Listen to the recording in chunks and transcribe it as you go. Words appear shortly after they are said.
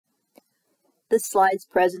This slide's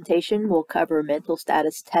presentation will cover mental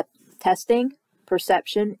status testing,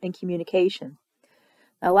 perception, and communication.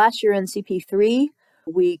 Now, last year in CP3,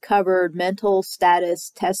 we covered mental status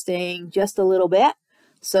testing just a little bit.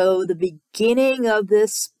 So the beginning of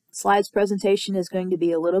this slide's presentation is going to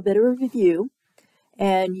be a little bit of a review.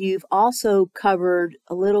 And you've also covered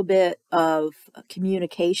a little bit of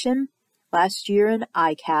communication last year in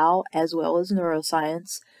iCal as well as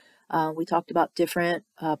neuroscience. We talked about different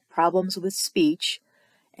problems with speech.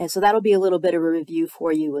 And so that'll be a little bit of a review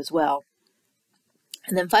for you as well.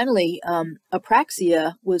 And then finally,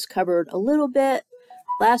 apraxia was covered a little bit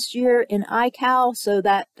last year in iCal, so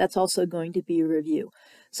that's also going to be a review.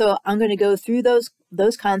 So I'm going to go through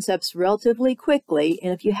those concepts relatively quickly,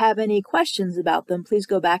 and if you have any questions about them, please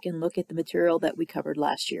go back and look at the material that we covered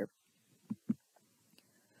last year.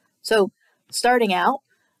 So starting out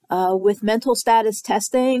with mental status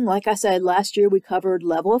testing, like I said, last year we covered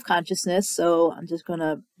level of consciousness, so I'm just going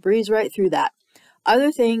to breeze right through that.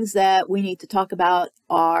 Other things that we need to talk about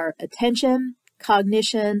are attention,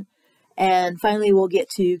 cognition, and finally we'll get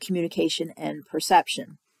to communication and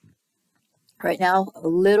perception. Right now, a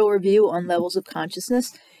little review on levels of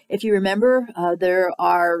consciousness. If you remember, there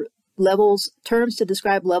are terms to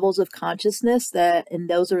describe levels of consciousness, and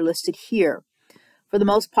those are listed here. For the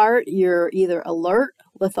most part, you're either alert,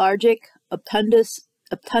 lethargic,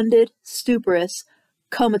 obtunded, stuporous,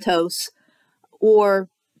 comatose, or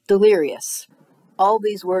delirious. All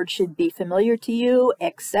these words should be familiar to you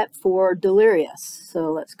except for delirious.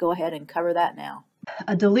 So let's go ahead and cover that now.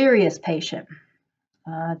 A delirious patient.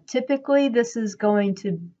 Typically, this is going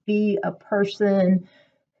to be a person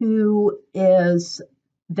who is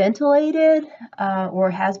ventilated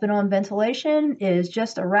or has been on ventilation, is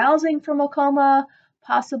just arousing from a coma,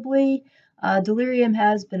 possibly. Delirium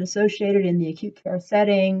has been associated in the acute care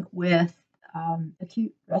setting with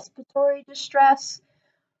acute respiratory distress,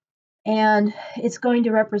 and it's going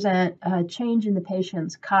to represent a change in the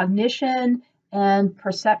patient's cognition and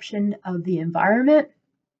perception of the environment.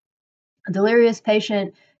 A delirious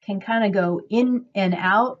patient can kind of go in and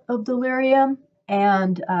out of delirium,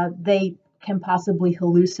 and they can possibly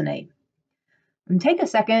hallucinate. And take a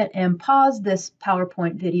second and pause this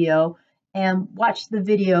PowerPoint video and watch the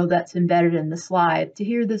video that's embedded in the slide to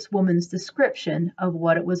hear this woman's description of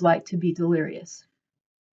what it was like to be delirious.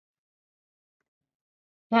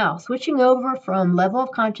 Now, switching over from level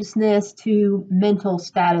of consciousness to mental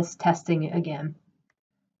status testing again.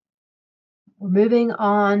 We're moving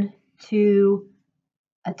on to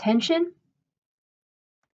attention.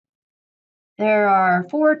 There are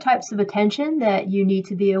 4 types of attention that you need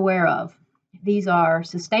to be aware of. These are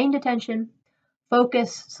sustained attention,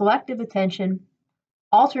 focus, selective attention,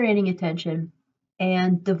 alternating attention,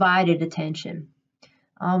 and divided attention.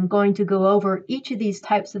 I'm going to go over each of these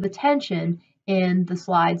types of attention in the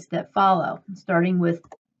slides that follow, starting with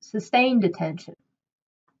sustained attention.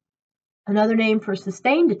 Another name for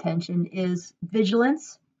sustained attention is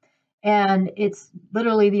vigilance, and it's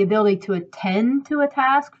literally the ability to attend to a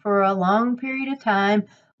task for a long period of time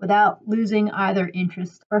without losing either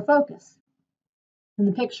interest or focus. In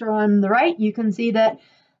the picture on the right, you can see that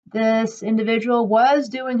this individual was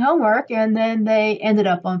doing homework and then they ended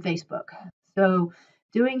up on Facebook. So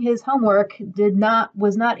doing his homework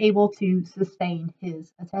was not able to sustain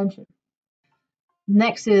his attention.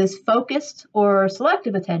 Next is focused or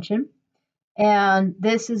selective attention, and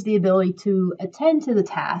this is the ability to attend to the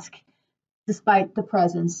task despite the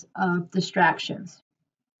presence of distractions.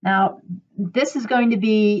 Now, this is going to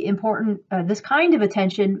be important. This kind of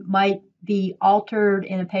attention might be altered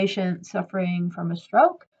in a patient suffering from a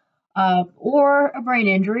stroke or a brain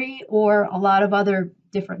injury or a lot of other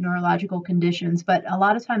different neurological conditions, but a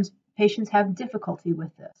lot of times patients have difficulty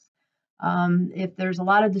with this. If there's a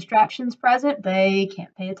lot of distractions present, they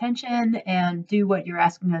can't pay attention and do what you're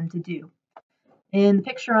asking them to do. In the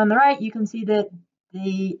picture on the right, you can see that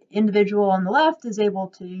the individual on the left is able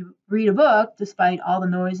to read a book despite all the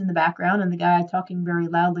noise in the background and the guy talking very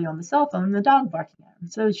loudly on the cell phone and the dog barking at him.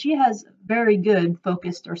 So she has very good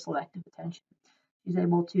focused or selective attention. She's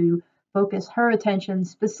able to focus her attention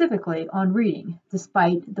specifically on reading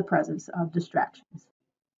despite the presence of distractions.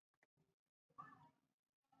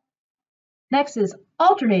 Next is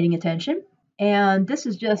alternating attention, and this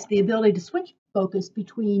is just the ability to switch focus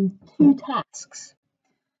between 2 tasks.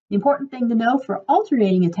 The important thing to know for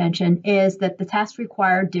alternating attention is that the tasks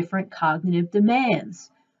require different cognitive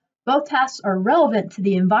demands. Both tasks are relevant to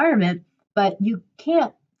the environment, but you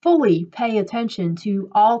can't fully pay attention to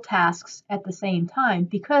all tasks at the same time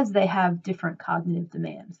because they have different cognitive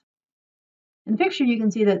demands. In the picture, you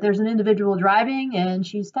can see that there's an individual driving and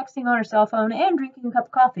she's texting on her cell phone and drinking a cup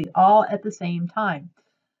of coffee all at the same time.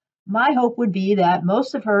 My hope would be that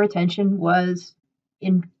most of her attention was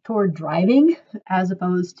toward driving as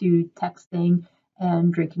opposed to texting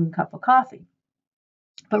and drinking a cup of coffee.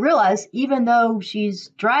 But realize, even though she's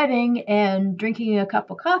driving and drinking a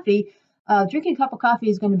cup of coffee, drinking a cup of coffee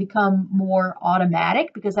is going to become more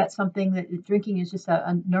automatic because that's something that drinking is just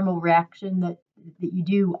a normal reaction that you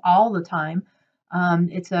do all the time.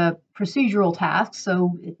 It's a procedural task,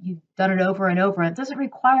 so you've done it over and over, and it doesn't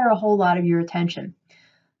require a whole lot of your attention.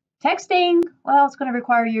 Texting, well, it's going to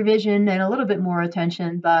require your vision and a little bit more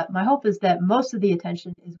attention, but my hope is that most of the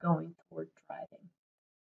attention is going toward driving.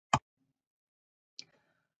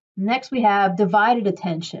 Next, we have divided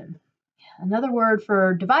attention. Another word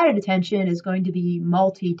for divided attention is going to be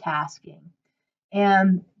multitasking.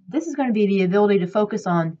 And this is going to be the ability to focus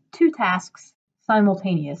on two tasks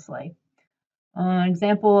simultaneously. An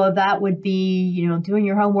example of that would be, doing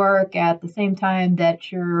your homework at the same time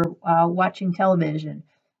that you're watching television.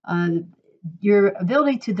 Your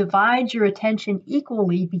ability to divide your attention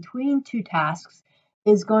equally between two tasks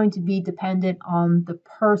is going to be dependent on the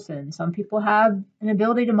person. Some people have an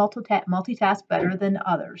ability to multitask better than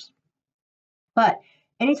others. But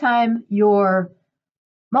anytime you're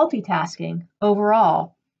multitasking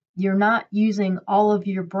overall, you're not using all of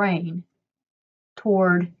your brain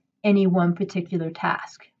toward any one particular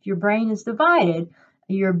task. If your brain is divided,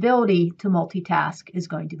 your ability to multitask is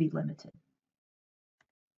going to be limited.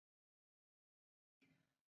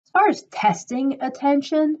 As far as testing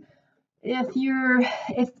attention,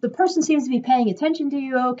 if the person seems to be paying attention to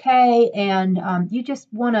you okay, and you just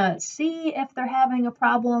want to see if they're having a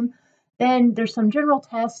problem, then there's some general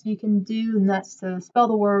tests you can do, and that's to spell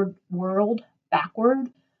the word world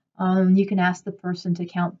backward. You can ask the person to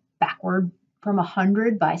count backward from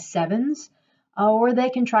 100 by sevens, or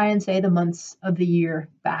they can try and say the months of the year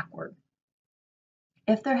backward.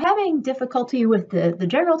 If they're having difficulty with the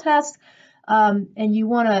general test, and you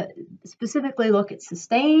want to specifically look at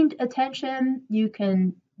sustained attention, you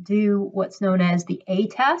can do what's known as the A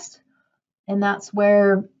test. And that's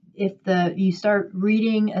where if you start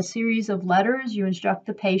reading a series of letters, you instruct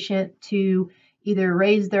the patient to either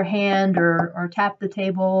raise their hand or tap the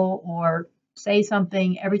table or say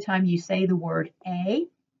something every time you say the word A.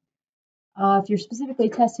 If you're specifically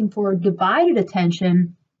testing for divided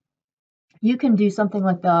attention, you can do something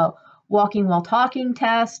like the walking while talking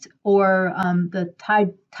test, or the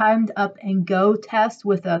timed up and go test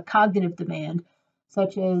with a cognitive demand,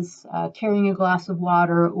 such as carrying a glass of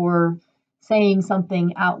water or saying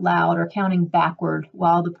something out loud or counting backward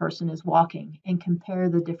while the person is walking, and compare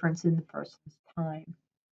the difference in the person's time.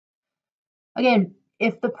 Again,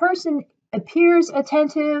 if the person appears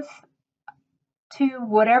attentive to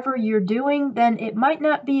whatever you're doing, then it might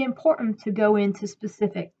not be important to go into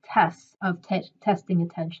specific tests of testing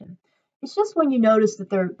attention. It's just when you notice that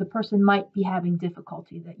the person might be having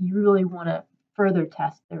difficulty that you really want to further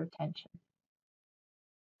test their attention.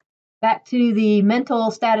 Back to the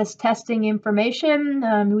mental status testing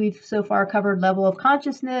information, we've so far covered level of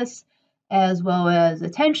consciousness as well as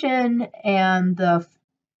attention, and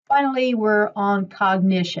finally we're on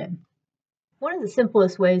cognition. One of the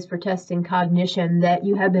simplest ways for testing cognition that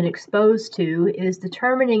you have been exposed to is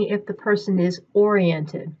determining if the person is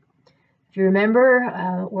oriented. If you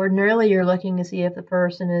remember, ordinarily you're looking to see if the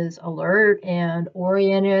person is alert and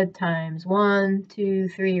oriented times 1, 2,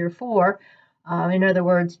 3, or 4. In other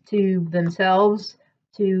words, to themselves,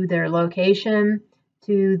 to their location,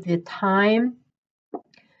 to the time.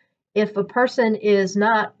 If a person is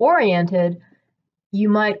not oriented, you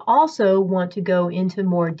might also want to go into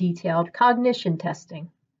more detailed cognition testing.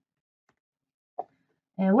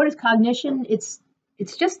 And what is cognition? It's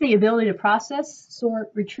just the ability to process,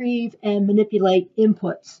 sort, retrieve, and manipulate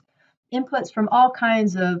inputs. Inputs from all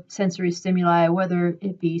kinds of sensory stimuli, whether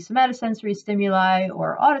it be somatosensory stimuli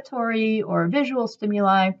or auditory or visual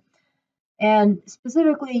stimuli. And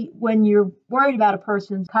specifically, when you're worried about a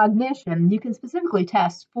person's cognition, you can specifically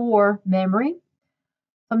test for memory,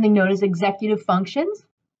 something known as executive functions.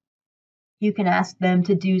 You can ask them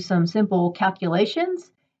to do some simple calculations,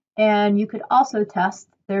 and you could also test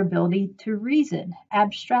their ability to reason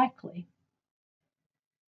abstractly.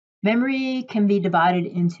 Memory can be divided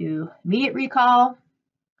into immediate recall,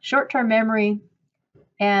 short-term memory,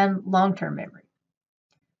 and long-term memory.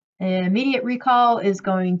 An immediate recall is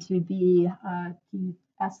going to be you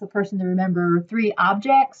ask the person to remember 3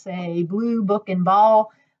 objects, say blue, book, and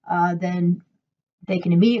ball, then they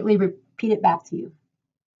can immediately repeat it back to you.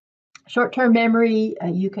 Short-term memory,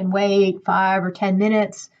 you can wait 5 or 10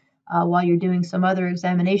 minutes while you're doing some other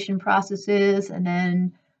examination processes, and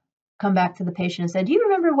then come back to the patient and say, do you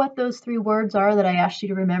remember what those 3 words are that I asked you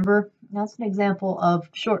to remember? That's an example of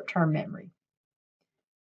short-term memory.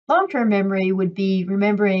 Long-term memory would be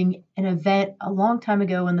remembering an event a long time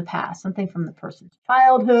ago in the past, something from the person's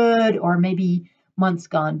childhood or maybe months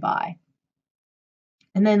gone by.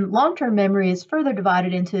 And then long-term memory is further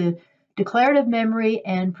divided into declarative memory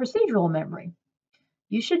and procedural memory.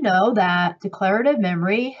 You should know that declarative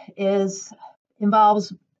memory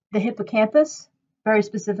involves the hippocampus very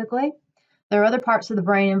specifically. There are other parts of the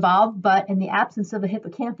brain involved, but in the absence of a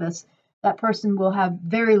hippocampus, that person will have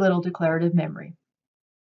very little declarative memory.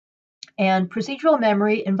 And procedural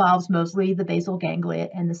memory involves mostly the basal ganglia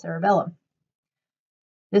and the cerebellum.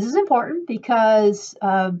 This is important because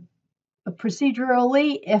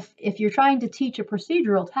procedurally, if you're trying to teach a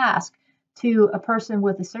procedural task to a person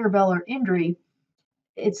with a cerebellar injury,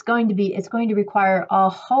 it's going to require a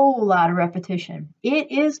whole lot of repetition.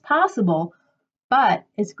 It is possible, but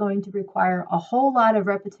it's going to require a whole lot of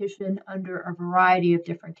repetition under a variety of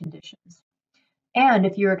different conditions. And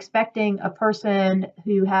if you're expecting a person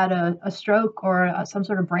who had a stroke or some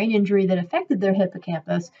sort of brain injury that affected their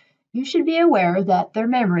hippocampus, you should be aware that their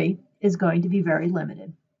memory is going to be very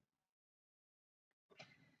limited.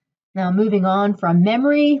 Now, moving on from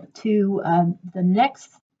memory to the next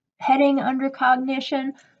heading under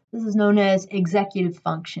cognition, this is known as executive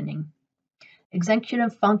functioning.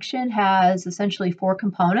 Executive function has essentially 4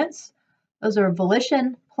 components. Those are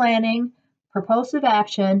volition, planning, propulsive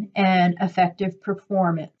action, and effective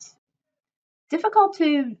performance. Difficult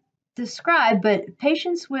to describe, but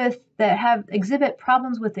patients that exhibit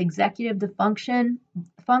problems with executive function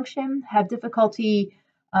have difficulty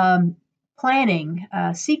planning,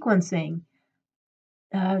 sequencing,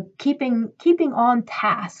 keeping on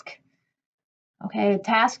task. Okay,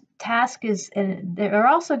 task is, and they're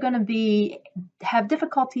also going to have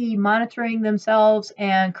difficulty monitoring themselves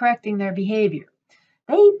and correcting their behavior.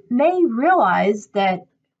 They may realize that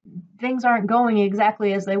things aren't going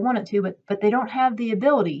exactly as they want it to, but they don't have the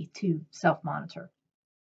ability to self-monitor.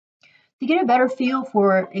 To get a better feel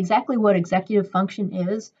for exactly what executive function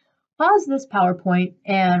is, pause this PowerPoint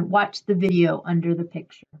and watch the video under the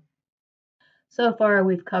picture. So far,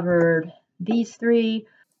 we've covered these 3.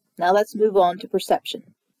 Now let's move on to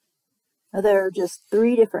perception. Now, there are just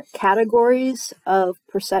 3 different categories of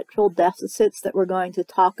perceptual deficits that we're going to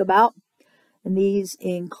talk about. And these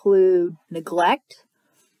include neglect,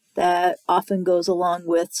 that often goes along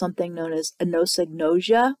with something known as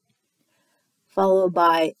anosognosia, followed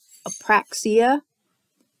by apraxia,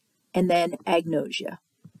 and then agnosia.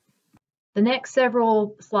 The next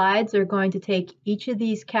several slides are going to take each of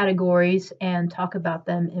these categories and talk about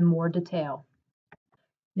them in more detail.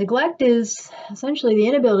 Neglect is essentially the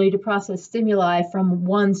inability to process stimuli from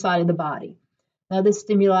one side of the body. Now, this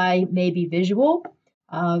stimuli may be visual,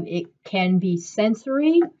 it can be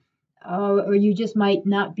sensory, or you just might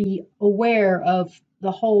not be aware of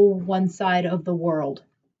the whole one side of the world.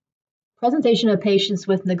 Presentation of patients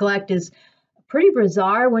with neglect is pretty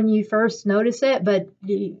bizarre when you first notice it, but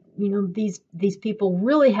these people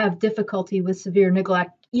really have difficulty with severe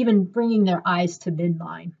neglect, even bringing their eyes to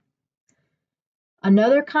midline.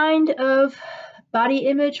 Another kind of body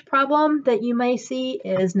image problem that you may see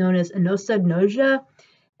is known as anosognosia,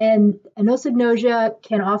 and anosognosia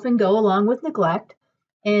can often go along with neglect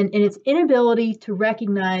and its inability to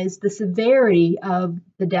recognize the severity of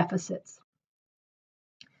the deficits.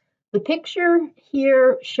 The picture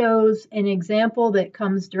here shows an example that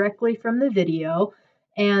comes directly from the video,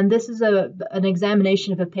 and this is an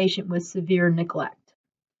examination of a patient with severe neglect.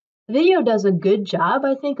 The video does a good job,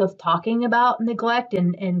 I think, of talking about neglect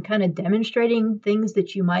and kind of demonstrating things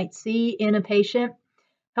that you might see in a patient.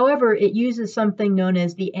 However, it uses something known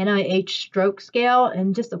as the NIH stroke scale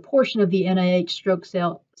and just a portion of the NIH stroke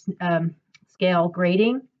scale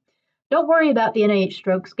grading. Don't worry about the NIH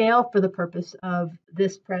stroke scale for the purpose of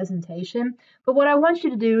this presentation, but what I want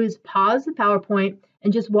you to do is pause the PowerPoint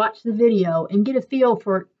and just watch the video and get a feel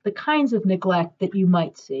for the kinds of neglect that you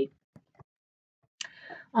might see.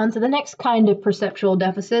 On to the next kind of perceptual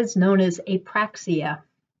deficits, known as apraxia.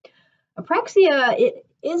 Apraxia, it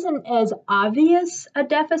isn't as obvious a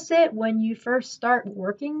deficit when you first start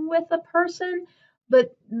working with a person,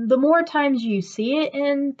 but the more times you see it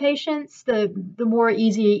in patients, the more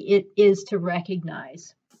easy it is to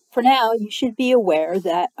recognize. For now, you should be aware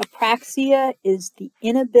that apraxia is the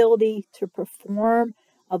inability to perform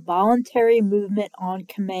a voluntary movement on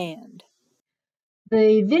command.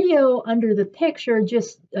 The video under the picture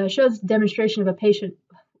just shows a demonstration of a patient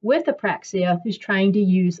with apraxia who's trying to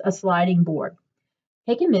use a sliding board.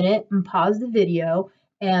 Take a minute and pause the video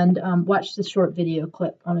and watch the short video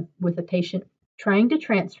clip with a patient trying to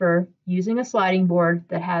transfer using a sliding board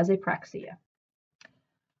that has apraxia.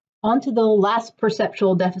 On to the last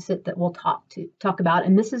perceptual deficit that we'll talk about,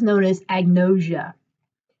 and this is known as agnosia.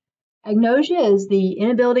 Agnosia is the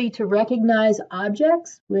inability to recognize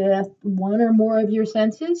objects with one or more of your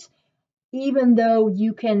senses, even though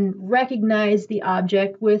you can recognize the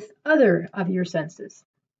object with other of your senses.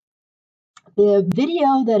 The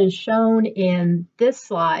video that is shown in this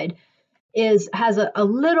slide has a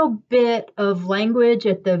little bit of language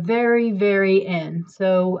at the very, very end.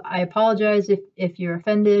 So I apologize if you're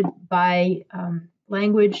offended by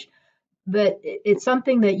language, but it's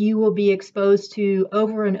something that you will be exposed to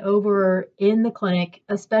over and over in the clinic,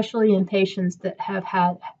 especially in patients that have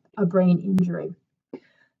had a brain injury.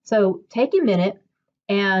 So take a minute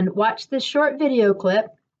and watch this short video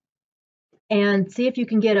clip and see if you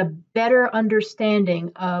can get a better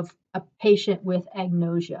understanding of a patient with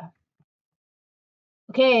agnosia.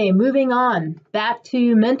 Okay, moving on, back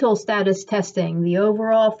to mental status testing, the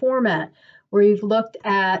overall format. We've looked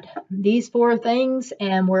at these 4 things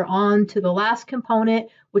and we're on to the last component,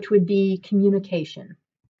 which would be communication.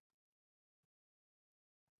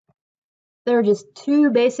 There are just 2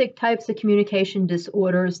 basic types of communication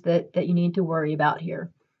disorders that you need to worry about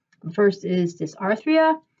here. The first is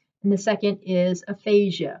dysarthria, and the second is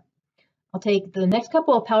aphasia. I'll take the next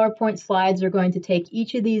couple of PowerPoint slides are going to take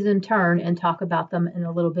each of these in turn and talk about them in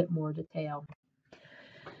a little bit more detail.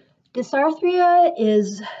 Dysarthria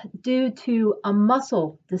is due to a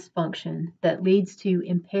muscle dysfunction that leads to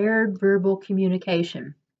impaired verbal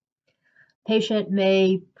communication. Patient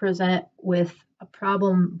may present with a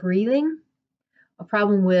problem breathing, a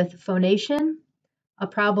problem with phonation, a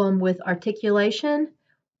problem with articulation,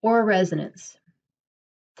 or resonance.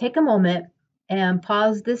 Take a moment and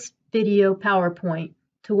pause this video PowerPoint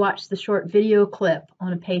to watch the short video clip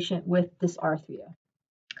on a patient with dysarthria.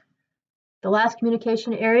 The last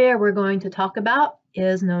communication area we're going to talk about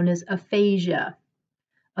is known as aphasia.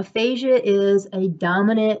 Aphasia is a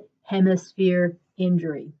dominant hemisphere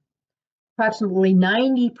injury. Approximately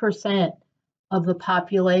 90% of the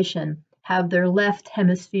population have their left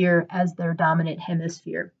hemisphere as their dominant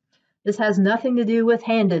hemisphere. This has nothing to do with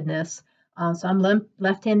handedness. Some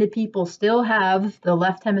left-handed people still have the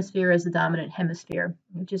left hemisphere as the dominant hemisphere.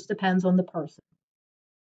 It just depends on the person.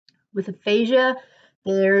 With aphasia,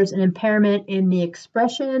 there's an impairment in the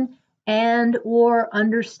expression and or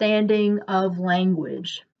understanding of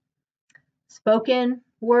language. Spoken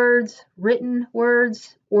words, written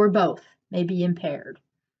words, or both may be impaired.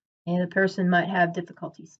 And the person might have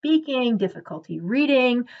difficulty speaking, difficulty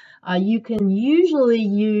reading. You can usually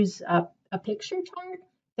use a picture chart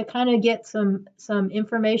to kind of get some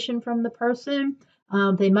information from the person.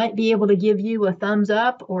 They might be able to give you a thumbs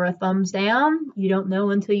up or a thumbs down. You don't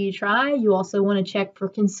know until you try. You also want to check for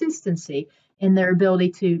consistency in their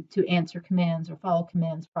ability to answer commands or follow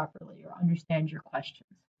commands properly or understand your questions.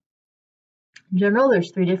 In general,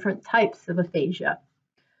 there's 3 different types of aphasia.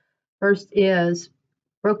 First is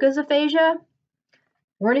Broca's aphasia,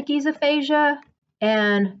 Wernicke's aphasia,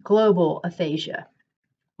 and global aphasia.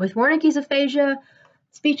 With Wernicke's aphasia,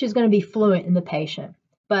 speech is going to be fluent in the patient,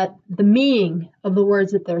 but the meaning of the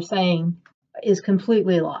words that they're saying is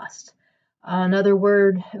completely lost. Another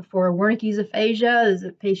word for Wernicke's aphasia is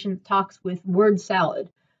that patient talks with word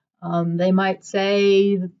salad. They might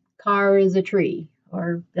say the car is a tree,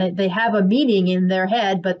 or they have a meaning in their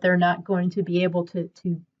head, but they're not going to be able to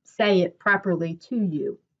say it properly to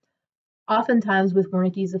you. Oftentimes with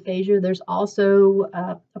Wernicke's aphasia, there's also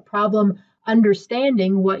a problem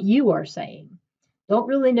understanding what you are saying. Don't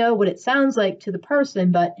really know what it sounds like to the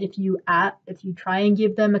person, but if you try and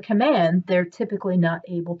give them a command, they're typically not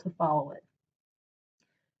able to follow it.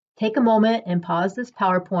 Take a moment and pause this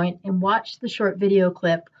PowerPoint and watch the short video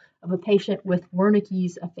clip of a patient with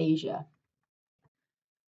Wernicke's aphasia.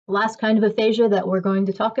 The last kind of aphasia that we're going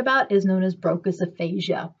to talk about is known as Broca's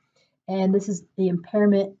aphasia. And this is the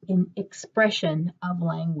impairment in expression of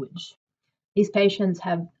language. These patients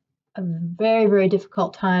have a very, very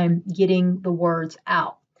difficult time getting the words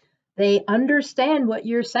out. They understand what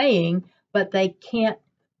you're saying, but they can't,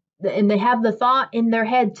 and they have the thought in their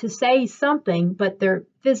head to say something, but they're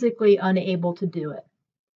physically unable to do it.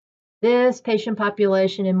 This patient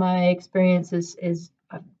population, in my experience,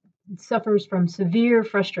 suffers from severe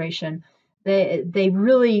frustration. They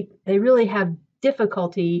really have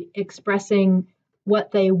difficulty expressing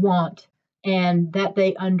what they want and that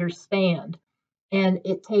they understand. And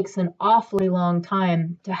it takes an awfully long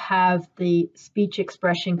time to have the speech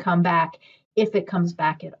expression come back, if it comes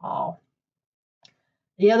back at all.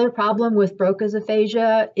 The other problem with Broca's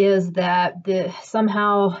aphasia is that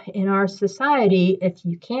somehow in our society, if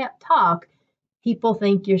you can't talk, people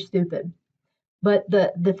think you're stupid. But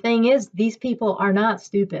the thing is, these people are not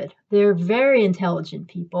stupid. They're very intelligent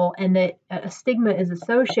people, and that a stigma is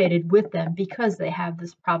associated with them because they have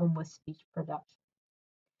this problem with speech production.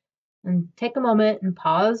 And take a moment and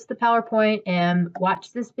pause the PowerPoint and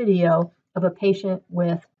watch this video of a patient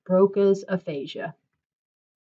with Broca's aphasia.